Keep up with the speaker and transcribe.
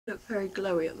Look very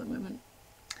glowy at the moment.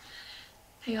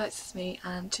 Hey guys, it's me,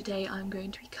 and today I'm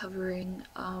going to be covering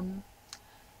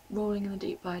Rolling in the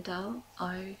Deep by Adele.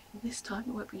 This time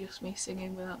it won't be just me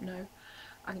singing without no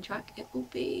backing track, it will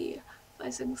be by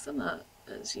singing Summer,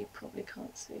 as you probably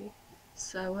can't see.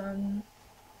 So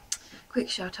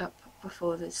quick shout out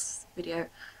before this video.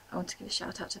 I want to give a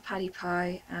shout out to Paddy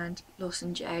Pie and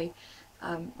Lawson J,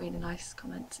 really nice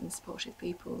comments and supportive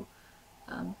people.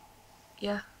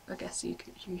 Yeah, I guess the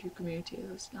YouTube community is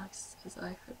as nice as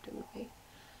I hoped it would be.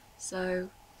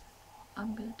 So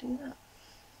I'm gonna do that.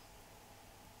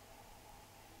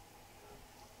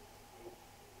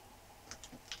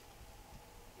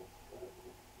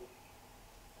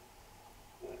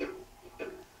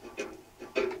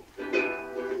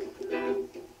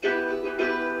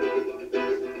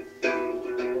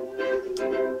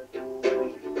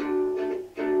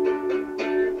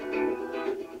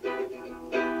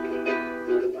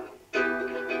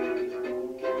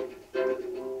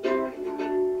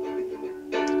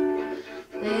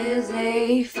 There's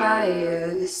a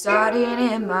fire starting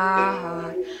in my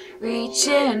heart,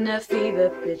 reaching a fever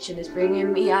pitch and it's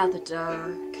bringing me out the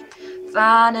dark.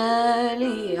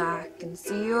 Finally I can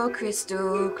see you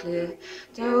crystal clear.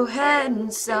 Go ahead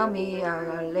and sell me out,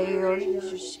 I'll lay your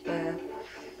bare.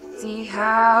 See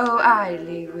how I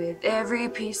leave with every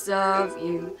piece of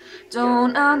you.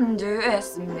 Don't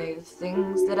underestimate the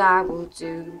things that I will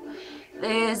do.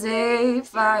 There's a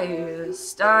fire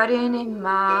starting in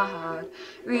my heart,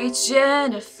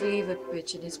 reaching a fever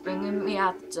pitch and it's bringing me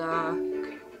out the dark.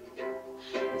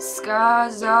 The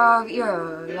scars of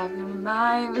your love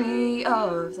remind me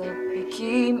of that they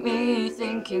keep me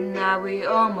thinking that we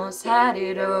almost had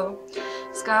it all.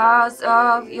 Scars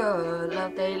of your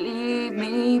love, they leave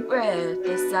me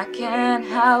breathless. I can't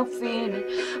help feeling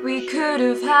we could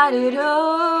have had it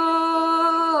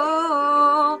all.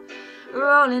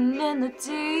 Rolling in the deep,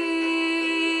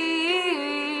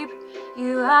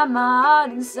 you had my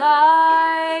heart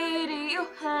inside your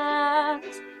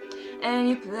hands, and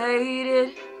you played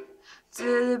it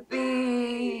to the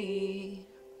beat.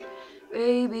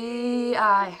 Baby,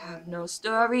 I have no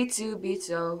story to be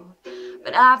told,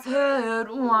 but I've heard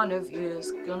one of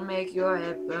you's gonna make your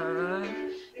head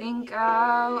burn. Think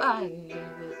how I knew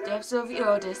the depths of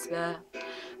your despair,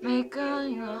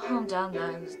 making your hometown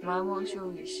lands my one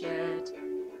show you shared.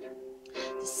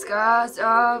 The scars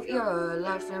of your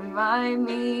life remind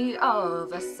me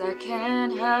of us. I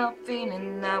can't help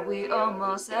feeling that we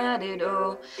almost had it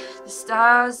all. The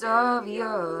stars of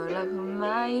your life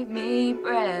remind me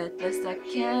breathless. I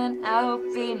can't help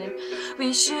feeling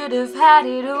we should have had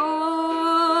it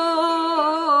all.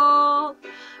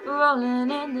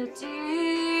 Rolling in the deep,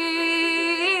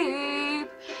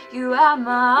 you had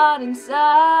my heart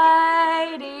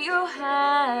inside your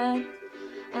hand,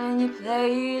 and you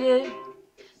played it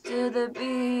to the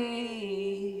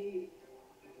beat.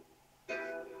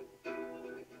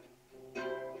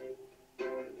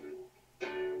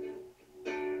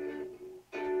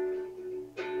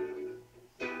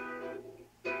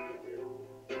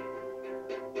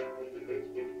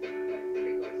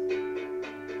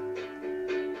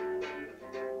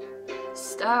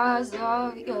 Stars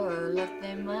of your love,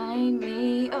 they remind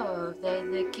me of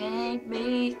that they can't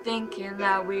be thinking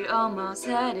that we almost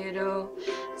had it all.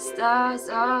 Stars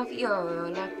of your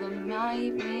love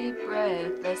remind me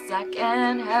breathless. I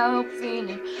can't help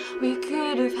feeling we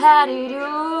could have had it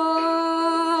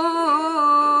all.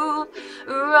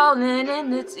 Rolling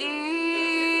in the deep,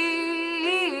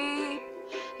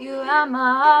 you had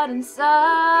my heart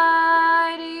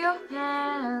inside your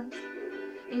hands,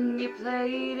 and you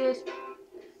played it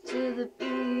to the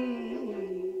beat.